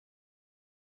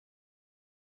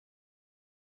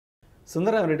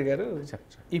సుందరరామరెడ్డి గారు,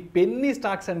 ఈ Penney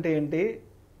stocks అంటే ఏంటి?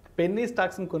 పెన్నీ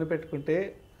స్టాక్స్ని కొనిపెట్టుకుంటే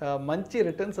మంచి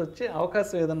రిటర్న్స్ వచ్చే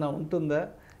అవకాశం ఏదన్నా ఉంటుందా?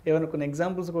 ఏమైనా కొన్ని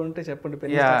ఎగ్జాంపుల్స్ కూడా ఉంటే చెప్పండి.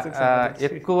 పెన్నీ స్టాక్స్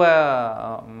ఎక్కువ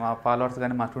మా ఫాలోవర్స్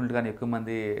కానీ మా స్టూడెంట్ కానీ ఎక్కువ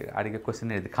మంది అడిగే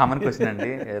క్వశ్చన్ ఇది కామన్ క్వశ్చన్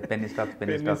అండి. పెన్నీ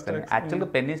స్టాక్స్ కానీ యాక్చువల్గా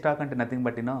పెన్నీ స్టాక్ అంటే నథింగ్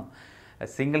బట్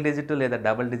సింగిల్ డిజిట్ లేదా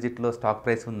డబుల్ డిజిట్లో స్టాక్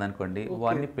ప్రైస్ ఉందనుకోండి,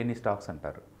 వాటిని పెన్నీ స్టాక్స్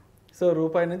అంటారు. సో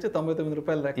రూపాయి నుంచి 99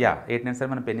 రూపాయలు దాకా. 8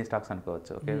 మనం పెన్నీ స్టాక్స్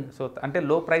అనుకోవచ్చు. ఓకే, సో అంటే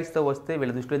లో ప్రైస్తో వస్తే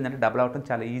వీళ్ళ దృష్టిలో ఏంటంటే డబుల్ అవటం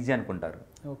చాలా ఈజీ అనుకుంటారు.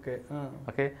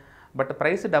 ఓకే, బట్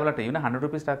ప్రైస్ డబుల్ అంటే ఈవెన్ 100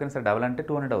 రూపీస్ స్టాక్ అయినా సరే డబుల్ అంటే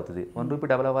 200 అవుతుంది. 1 రూపీ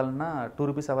డబుల్ అవ్వాలన్నా 2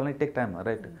 రూపీస్ అవ్వాలన్నా ఇట్ టేక్ టైమ్,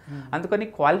 రైట్? అందుకని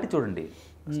క్వాలిటీ చూడండి.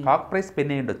 స్టాక్ ప్రైస్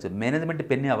పెన్నీ ఉండొచ్చు, మేనేజ్మెంట్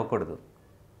పెన్నీ అవ్వకూడదు,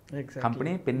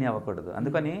 కంపెనీ పెన్నీ అవ్వకూడదు.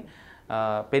 అందుకని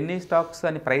పెన్నీ స్టాక్స్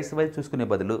అని ప్రైస్ వైజ్ చూసుకునే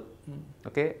బదులు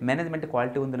ఓకే మేనేజ్మెంట్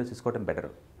క్వాలిటీ ఉందో చూసుకోవడం బెటర్.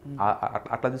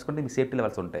 అట్లా చూసుకుంటే మీ సేఫ్టీ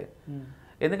లెవెల్స్ ఉంటాయి.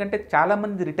 ఎందుకంటే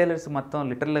చాలామంది రిటైలర్స్ మొత్తం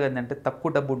లిటరల్గా ఏంటంటే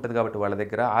తక్కువ డబ్బు ఉంటుంది కాబట్టి వాళ్ళ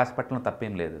దగ్గర హాస్పిటల్లో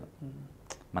తప్పేం లేదు,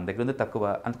 మన దగ్గర ఉంది తక్కువ,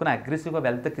 అందుకని అగ్రెసివ్గా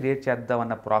వెల్త్ క్రియేట్ చేద్దాం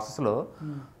అన్న ప్రాసెస్లో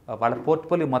వాళ్ళ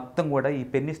పోర్ట్ఫోలియో మొత్తం కూడా ఈ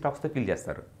పెన్నీ స్టాక్స్తో ఫిల్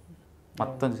చేస్తారు.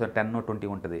 మొత్తం 10-20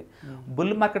 ఉంటుంది.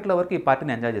 బుల్ మార్కెట్లో వరకు ఈ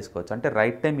పార్టీని ఎంజాయ్ చేసుకోవచ్చు, అంటే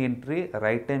right time entry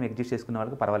right time exit చేసుకునే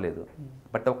వాళ్ళకి పర్వాలేదు.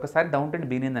 బట్ ఒక్కసారి డౌన్ ట్రెండ్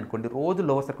బీనింది అనుకోండి, రోజు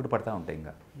లోవర్ సర్క్యూట్ పడుతూ ఉంటాయి.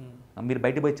 ఇంకా మీరు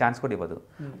బయటకు పోయి ఛాన్స్ కూడా ఇవ్వదు,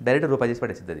 డైరెక్ట్ రూపాయి చేసి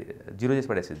పడేసిద్ది, అది జీరో చేసి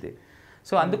పడేసిద్ది.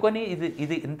 సో అందుకని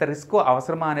ఇది ఇంత రిస్క్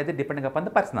అవసరమా అనేది డిపెండ్ అపాన్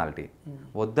ద పర్సనాలిటీ.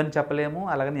 వద్దని చెప్పలేము,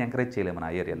 అలాగని ఎంకరేజ్ చేయలేము నా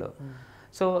ఏరియాలో.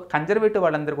 సో కన్జర్వేటివ్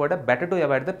వాళ్ళందరూ కూడా better to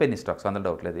avoid the Penney stocks, అందులో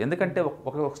డౌట్ లేదు. ఎందుకంటే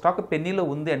ఒక స్టాక్ పెన్నీలో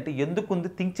ఉంది అంటే ఎందుకు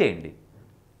ఉంది థింక్ చేయండి.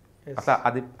 అసలు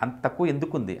అది అంత తక్కువ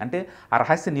ఎందుకు ఉంది అంటే ఆ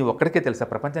రహస్యం నీ ఒక్కడికే తెలుసా,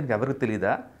 ప్రపంచానికి ఎవరికి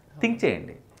తెలియదా? థింక్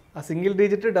చేయండి. ఆ సింగిల్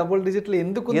డిజిట్ డబుల్ డిజిట్లు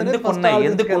ఎందుకు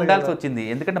ఉండాల్సి వచ్చింది?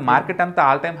 ఎందుకంటే మార్కెట్ అంతా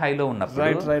ఆల్ టైమ్ హైలో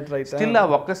ఉన్నప్పుడు స్టిల్ ఆ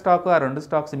ఒక్క స్టాక్ ఆ 2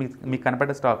 స్టాక్స్ మీకు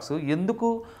కనపడ్డ స్టాక్స్ ఎందుకు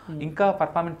ఇంకా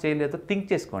పర్ఫార్మెన్స్ చేయలేదో థింక్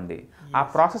చేసుకోండి. ఆ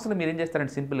ప్రాసెస్లో మీరు ఏం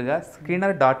చేస్తారంటే సింపుల్గా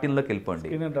screener.inలోకి వెళ్ళిపోండి,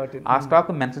 ఆ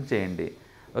స్టాక్ మెన్షన్ చేయండి.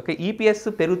 ఓకే, ఈపీఎస్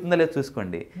పెరుగుతుందా లేదో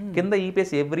చూసుకోండి. కింద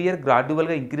ఈపీఎస్ ఎవ్రీ ఇయర్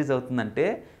గ్రాడ్యువల్గా ఇంక్రీజ్ అవుతుందంటే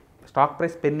స్టాక్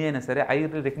ప్రైస్ పెన్నీ అయినా సరే I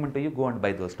recommend you go and by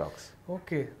though stocks.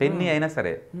 Okay, Penney అయినా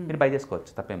సరే మీరు బై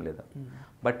చేసుకోవచ్చు, తప్పేం లేదు.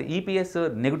 బట్ ఈపీఎస్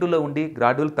నెగిటివ్లో ఉండి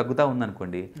గ్రాడ్యువల్ తగ్గుతూ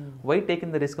ఉందనుకోండి, వై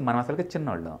టేకింగ్ ద రిస్క్? మనం అసలుకి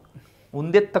చిన్నవాళ్ళం,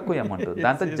 ఉందే తక్కువ అమౌంట్,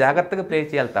 దాంతో జాగ్రత్తగా ప్లే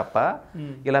చేయాలి తప్ప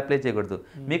ఇలా ప్లే చేయకూడదు.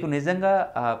 మీకు నిజంగా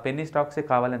పెన్నీ స్టాక్సే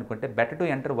కావాలనుకుంటే better to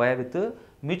enter via with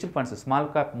mutual funds, small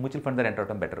cap mutual fund దగ్గర ఎంటర్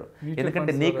అవడం బెటర్.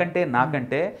 ఎందుకంటే నీకంటే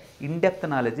నాకంటే ఇన్ డెప్త్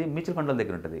నాలెడ్జ్ మ్యూచువల్ ఫండ్ల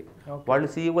దగ్గర ఉంటుంది. వాళ్ళు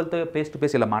సీఈఓలతో ఫేస్ టు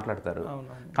ఫేస్ ఇలా మాట్లాడతారు,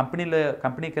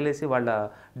 కంపెనీకి వెళ్ళేసి వాళ్ళ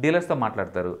డీలర్స్తో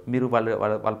మాట్లాడతారు, మీరు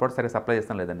వాళ్ళ ప్రోడక్ట్ సరిగ్గా సప్లై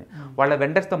చేస్తాం లేదని. వాళ్ళ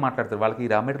వెండర్స్తో మాట్లాడతారు, వాళ్ళకి ఈ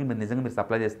రా మెటీరియల్ మీరు నిజంగా మీరు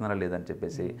సప్లై చేస్తున్నారా లేదని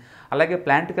చెప్పేసి. అలాగే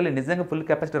ప్లాంట్కి వెళ్ళి నిజంగా ఫుల్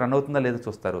కెపాసిటీ రన్ అవుతుందా లేదో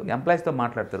చూస్తారు, ఎంప్లాయీస్తో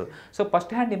మాట్లాడతారు. సో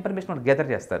ఫస్ట్ హ్యాండ్ ఇన్ఫర్మేషన్ వాళ్ళు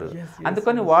గ్యాదర్ చేస్తారు.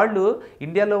 అందుకని వాళ్ళు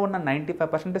ఇండియాలో ఉన్న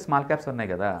 95% స్మాల్ క్యాప్స్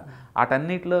ఉన్నాయి కదా,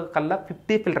 వాటన్నిటిలో కల్లా 50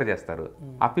 ఫిల్టర్ చేస్తారు,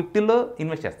 ఆ 50లో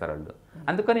ఇన్వెస్ట్ చేస్తారు వాళ్ళు.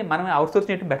 అందుకని మనం అవుట్సోర్స్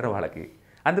చేయడం బెటర్ వాళ్ళకి.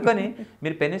 అందుకని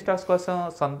మీరు పెన్నీ స్టాక్స్ కోసం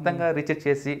సొంతంగా రీసెర్చ్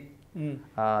చేసి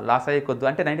లాస్ అయ్యే కొద్దు,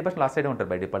 అంటే 90% లాస్ అయ్యే ఉంటారు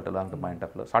by default long term point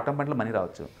ఆఫ్లో. షార్ట్ టర్మ్ పాయింట్లో మనీ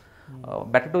రావచ్చు.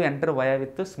 Better to enter via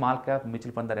with small cap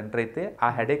mutual fund enter అయితే ఆ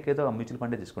హెడేక్ ఏదో ఆ మ్యూచువల్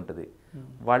ఫండే తీసుకుంటుంది.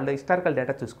 వాళ్ళ హిస్టారికల్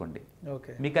డేటా చూసుకోండి,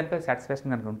 మీకు కనుక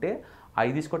సాటిస్ఫాక్షన్ కనుక ఉంటే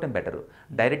అవి తీసుకోవటం బెటర్.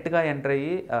 డైరెక్ట్గా ఎంటర్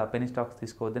అయ్యి పెన్నీ స్టాక్స్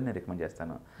తీసుకోవద్దని నేను రికమెండ్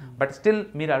చేస్తాను. బట్ స్టిల్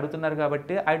మీరు అడుగుతున్నారు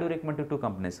కాబట్టి I do recommend 2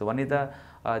 companies. One is the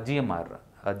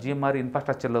GMR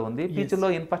ఇన్ఫ్రాస్ట్రక్చర్లో ఉంది, ఫ్యూచర్లో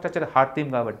ఇన్ఫ్రాస్ట్రక్చర్ హాట్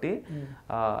థీమ్ కాబట్టి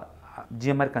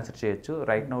జిఎంఆర్ కన్సిడర్ చేయొచ్చు.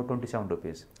 Right now 27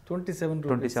 rupees,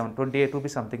 28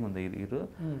 rupees something ఉంది.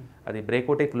 అది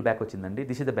బ్రేక్అవుట్ ఫుల్ బ్యాక్ వచ్చిందండి.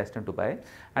 This is the best to buy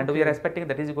and we are expecting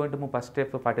that is going to move first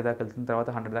step 40 దాకా వెళ్తున్న తర్వాత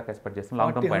 100 దాకా ఎక్స్పెక్ట్ చేస్తాం.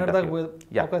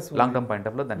 లాంగ్ టర్మ్ పాయింట్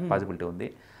ఆఫ్లో దానికి పాసిబిలిటీ ఉంది.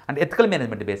 అండ్ ఎథికల్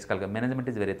మేనేజ్మెంట్, బేసికల్గా మేనేజ్మెంట్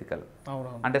ఈజ్ వెరీ ఎథికల్.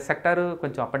 అంటే సెక్టర్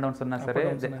కొంచెం అప్ అండ్ డౌన్స్ ఉన్నా సరే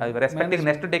respecting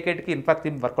next డెకేడ్కి infra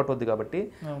theme work out అవుతుంది కాబట్టి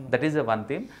that is one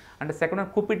theme. And second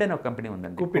కుపిడ్ అనే ఒక కంపెనీ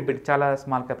ఉందండి. కుపిడ్ చాలా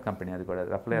స్మాల్ క్యాప్ కంపెనీ, అది కూడా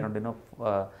రఫ్లీ అరౌండ్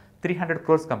 300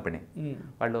 crores కంపెనీ.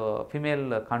 వాళ్ళు ఫీమేల్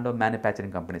కాండో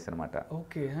మ్యానుఫ్యాక్చరింగ్ కంపెనీస్ అనమాట.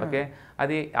 ఓకే,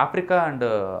 అది ఆఫ్రికా అండ్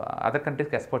అదర్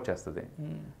కంట్రీస్కి ఎక్స్పోర్ట్ చేస్తుంది.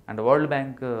 అండ్ వరల్డ్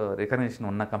బ్యాంక్ రికగ్నిషన్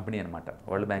ఉన్న కంపెనీ అనమాట,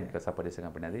 వరల్డ్ బ్యాంక్ సపోర్ట్ చేసే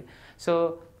కంపెనీ అది. సో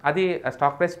అది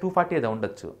స్టాక్ ప్రైస్ 240 ఏదో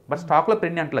ఉండొచ్చు, బట్ స్టాక్లో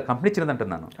పెరిగి అంటే కంపెనీ చిన్నది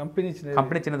అంటున్నాను,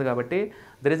 కంపెనీ చిన్నది కాబట్టి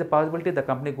there is a possibility the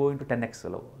company going to 10x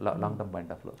long term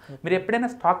point ఆఫ్లో. మీరు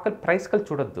ఎప్పుడైనా స్టాక్ ప్రైస్ కల్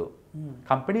చూడొద్దు,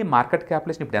 కంపెనీ మార్కెట్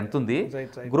క్యాపిటలైజేషన్ ఇప్పుడు ఎంత ఉంది,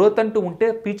 గ్రోత్ అంటూ ఉంటే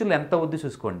ఫ్యూచర్లో ఎంత వద్దు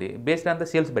చూసుకోండి. బేస్డ్ అంతా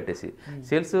సేల్స్ పెట్టేసి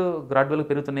సేల్స్ గ్రాడ్యువల్గా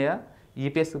పెరుగుతున్నాయా,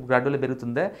 ఈపీఎస్ గ్రాడ్యువల్గా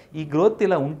పెరుగుతుందా, ఈ గ్రోత్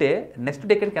ఇలా ఉంటే నెక్స్ట్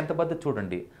డెకేడ్కి ఎంత పద్ధతి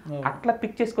చూడండి, అట్లా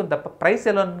పిక్ చేసుకొని తప్ప ప్రైస్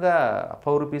ఎలాగా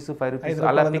 4 రూపీస్ 5 రూపీస్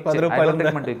అలా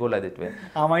పిక్ గోల్ అది.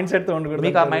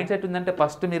 మీకు ఆ మైండ్ సెట్ ఉందంటే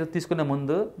ఫస్ట్ మీరు తీసుకునే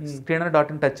ముందు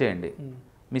screener.in టచ్ చేయండి.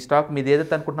 మీ స్టాక్ మీది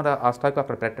ఏదైతే అనుకుంటున్నారో ఆ స్టాక్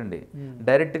అక్కడ పెట్టండి,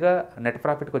 డైరెక్ట్గా నెట్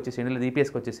ప్రాఫిట్కి వచ్చేసేయండి లేదా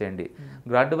ఈపీఎస్కి వచ్చేసేయండి.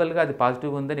 గ్రాడ్యువల్గా అది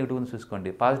పాజిటివ్గా ఉందా నెగిటివ్ ఉందా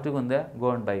చూసుకోండి. పాజిటివ్గా ఉందా గో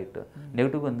అండ్ బై ఇట్,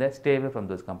 నెగిటివ్గా ఉందా stay away from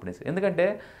those companies. ఎందుకంటే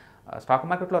స్టాక్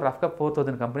మార్కెట్లో రఫ్గా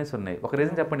 4,000 కంపెనీస్ ఉన్నాయి. ఒక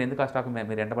రీజన్ చెప్పండి ఎందుకు ఆ స్టాక్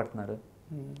మీరు ఎండబడుతున్నారు.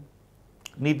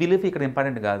 మీ బిలీఫ్ ఇక్కడ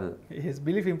ఇంపార్టెంట్ కాదు,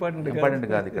 ఇంపార్టెంట్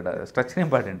కాదు, ఇక్కడ స్ట్రక్చర్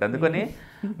ఇంపార్టెంట్. అందుకని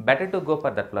better to go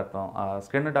for that platform.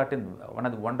 Skinner.in one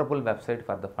of the wonderful website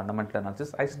for the fundamental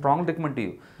analysis. I strong recommend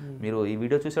you. మీరు ఈ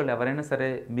వీడియో చూసే వాళ్ళు ఎవరైనా సరే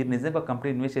మీరు నిజంగా ఒక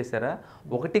కంపెనీ ఇన్వెస్ట్ చేశారా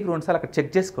 1-2 సార్లు అక్కడ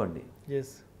చెక్ చేసుకోండి.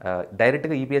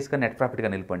 డైరెక్ట్గా ఈపీఎస్గా నెట్ ప్రాఫిట్గా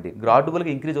నిలపండి.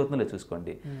 గ్రాడ్యువల్గా ఇంక్రీజ్ అవుతుందో లేదు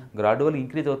చూసుకోండి. గ్రాడ్యువల్గా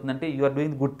ఇంక్రీజ్ అవుతుందంటే you are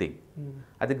doing good thing.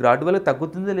 అది గ్రాడ్యువల్గా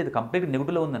తగ్గుతుందో లేదు కంప్లీట్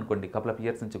నెగిటివ్లో ఉందనుకోండి కపుల్ ఆఫ్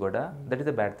ఇయర్స్ నుంచి కూడా, that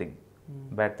is a bad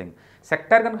thing.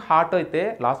 Sector కనుక హాట్ అయితే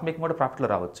లాస్ మేకింగ్ కూడా ప్రాఫిట్లో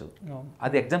రావచ్చు.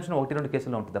 అది ఎగ్జామ్షన్ 1-2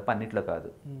 కేసుల్లో ఉంటుంది తప్ప అన్నింటిలో కాదు.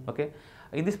 Okay,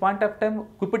 in this point of time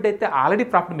క్విపిడ్ అయితే already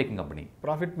profit making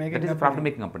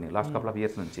company last couple of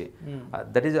years నుంచి.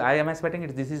 That is I M expecting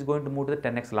this is going to move to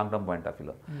 10x long term point of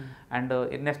వ్యూలో. And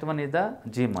next one is the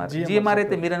GMR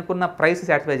అయితే మీరు అనుకున్న price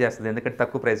satisfy చేస్తుంది ఎందుకంటే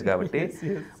తక్కువ price కాబట్టి.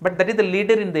 But that is the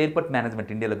leader in the airport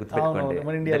management ఇండియాలో, గుర్తుపెట్టుకోండి.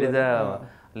 That is the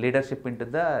leadership into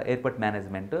the airport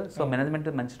management. So management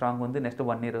మంచి స్ట్రాంగ్ ఉంది. Next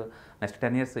 1 year next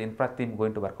 10 years infra theme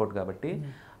going to work out కాబట్టి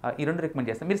ఈ రెండు రికమెండ్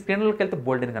చేస్తాను. మీరు స్క్రీన్లోకి వెళ్తే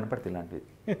బోల్డెన్ కనపడుతుంది,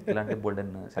 ఇలాంటి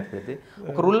బోల్డెన్ సర్టిఫికేట్.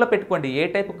 ఒక రూల్లో పెట్టుకోండి ఏ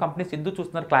టైప్ కంపెనీస్ ఎందుకు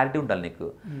చూస్తున్నారు క్లారిటీ ఉండాలి నీకు.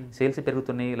 సేల్స్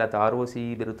పెరుగుతున్నాయి లేదా ఆర్ఓసి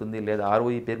పెరుగుతుంది లేదా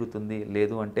ఆర్ఓఈ పెరుగుతుంది,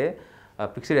 లేదు అంటే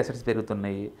ఫిక్స్డ్ అసెట్స్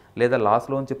పెరుగుతున్నాయి లేదా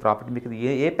లాస్లోంచి ప్రాఫిట్ మీకు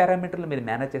ఏ పారామీటర్లు మీరు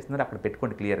మేనేజ్ చేస్తున్నారో అక్కడ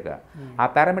పెట్టుకోండి క్లియర్గా. ఆ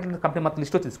పారామీటర్లు కంపెనీ మొత్తం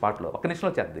లిస్ట్ వచ్చింది స్పాట్లో, ఒక్క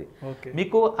నిమిషంలో వచ్చేది.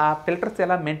 మీకు ఆ ఫిల్టర్స్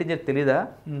ఎలా మెయింటైన్ చేయాలి తెలీదా?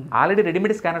 ఆల్రెడీ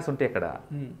రెడీమేడ్ స్కానర్స్ ఉంటాయి ఇక్కడ,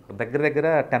 దగ్గర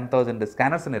 10,000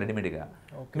 స్కానర్స్ ఉన్నాయి రెడీమేడ్గా.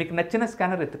 మీకు నచ్చిన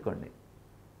స్కానర్ ఎత్తుక్కోండి.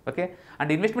 ఓకే,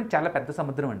 అండ్ ఇన్వెస్ట్మెంట్ చాలా పెద్ద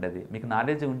సముద్రం అండి. అది మీకు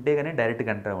నాలెడ్జ్ ఉంటే కానీ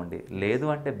డైరెక్ట్గా అంటా ఉండి, లేదు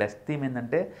అంటే బెస్ట్ థీమ్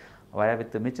ఏంటంటే via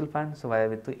with mutual funds, via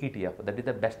with ETF. That is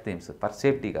the best themes for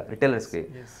సేఫ్టీగా రిటైలర్స్కి.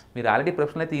 మీరు ఆల్రెడీ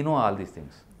ప్రొఫెషనల్ అయితే you know all these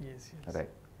things,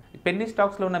 right. Penney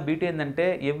స్టాక్స్లో ఉన్న బ్యూటీ ఏంటంటే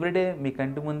ఎవ్రీడే మీ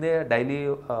కంటి ముందే డైలీ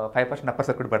 5% అప్పర్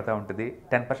సర్క్యూట్ పడతా ఉంటుంది,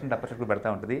 10% అప్పర్ సర్క్యూట్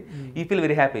పడతా ఉంటుంది. ఈ ఫీల్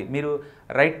వెరీ హ్యాపీ. మీరు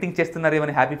రైట్ థింగ్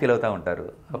చేస్తున్నారేమని హ్యాపీ ఫీల్ అవుతూ ఉంటారు.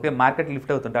 ఓకే, మార్కెట్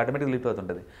లిఫ్ట్ అవుతుంటే ఆటోమేటిక్ లిఫ్ట్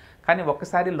అవుతుంటుంది. కానీ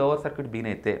ఒక్కసారి లోవర్ సర్క్యూట్ బీన్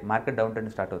అయితే మార్కెట్ డౌన్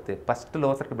ట్రెండ్ స్టార్ట్ అవుతాయి, ఫస్ట్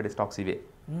లోవర్ సర్క్యూట్ పెట్టే స్టాక్స్ ఇవే.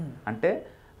 అంటే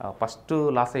ఫస్ట్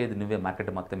లాస్ అయ్యేది నువ్వే మార్కెట్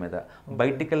మొత్తం మీద.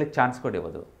 బయటికి వెళ్ళే ఛాన్స్ కూడా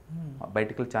ఇవ్వదు,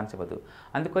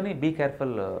 అందుకని be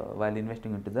careful while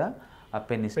investing in to the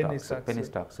Penney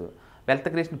stocks. Wealth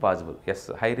creation possible, yes.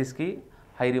 High risk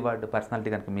high reward personality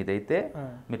కనుక మీదైతే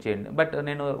మీరు చేయండి. బట్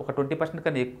నేను ఒక 20%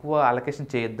 కన్నా ఎక్కువ అలొకేషన్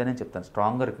చేయొద్దని చెప్తాను,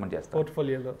 స్ట్రాంగ్గా రికమెండ్ చేస్తాను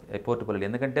పోర్ట్ఫోలియోలో.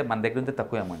 ఎందుకంటే మన దగ్గర ఉంటే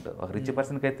తక్కువ అమౌంట్. ఒక రిచ్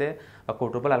పర్సన్కి అయితే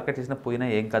 ₹1,00,000 అలొకేట్ చేసినా పోయినా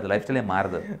ఏం కాదు, లైఫ్ స్టైల్ ఏం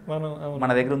మారదు.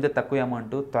 మన దగ్గర ఉంటే తక్కువ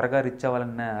అమౌంట్, త్వరగా రిచ్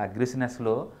అవ్వాలన్న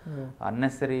అగ్రెసివ్నెస్లో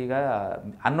అన్నెసరీగా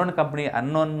అన్నోన్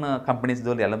కంపెనీస్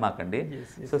జోలి వెళ్ళమాకండి.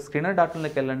 సో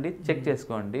Skinner.inలోకి వెళ్ళండి, చెక్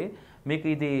చేసుకోండి. మీకు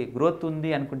ఇది గ్రోత్ ఉంది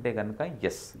అనుకుంటే కనుక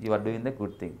yes you are doing the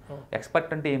good thing.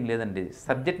 Expert అంటే ఏం లేదండి,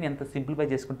 సబ్జెక్ట్ని ఎంత సింప్లిఫై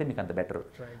చేసుకుంటే మీకు అంత బెటర్.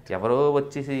 ఎవరో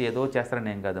వచ్చేసి ఏదో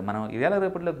చేస్తారని ఏం కాదు, మనం ఇవాళ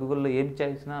రేపట్లో గూగుల్లో ఏం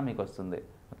చేసినా మీకు వస్తుంది.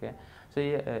 Okay, so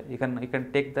you can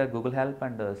take the Google help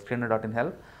and Skinner.in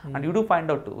help and you do find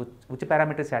out which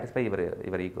parameters satisfy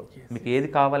your ego. మీకు ఏది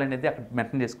కావాలనేది అక్కడ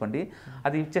మెన్షన్ చేసుకోండి,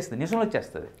 అది ఇచ్చేస్తుంది, నిమిషంలో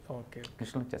వచ్చేస్తుంది.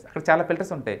 అక్కడ చాలా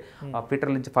ఫిల్టర్స్ ఉంటాయి.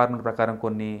 ఫిల్టర్ నుంచి ఫార్ములా ప్రకారం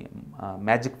కొన్ని,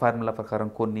 మ్యాజిక్ ఫార్ములా ప్రకారం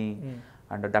కొన్ని,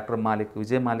 and doctor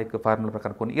Vijay Malik formula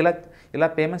ప్రకారం కొన్ని, ఇలా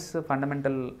ఫేమస్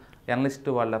ఫండమెంటల్ అనలిస్ట్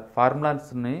వాళ్ళ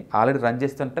ఫార్ములాస్ని ఆల్రెడీ రన్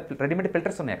చేస్తుంటే రెడీమేడ్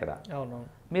ఫిల్టర్స్ ఉన్నాయి అక్కడ.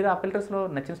 మీరు ఆ ఫిల్టర్స్లో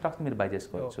నచ్చిన స్టాక్స్ మీరు బై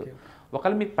చేసుకోవచ్చు.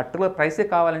 ఒకవేళ మీకు పర్టికులర్ ప్రైసే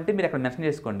కావాలంటే మీరు అక్కడ మెన్షన్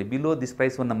చేసుకోండి, బిలో దిస్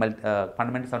ప్రైస్ ఉన్న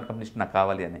ఫండమెంటల్ సౌండ్ కంపెనీస్ నాకు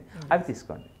కావాలి అని, అవి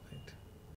తీసుకోండి.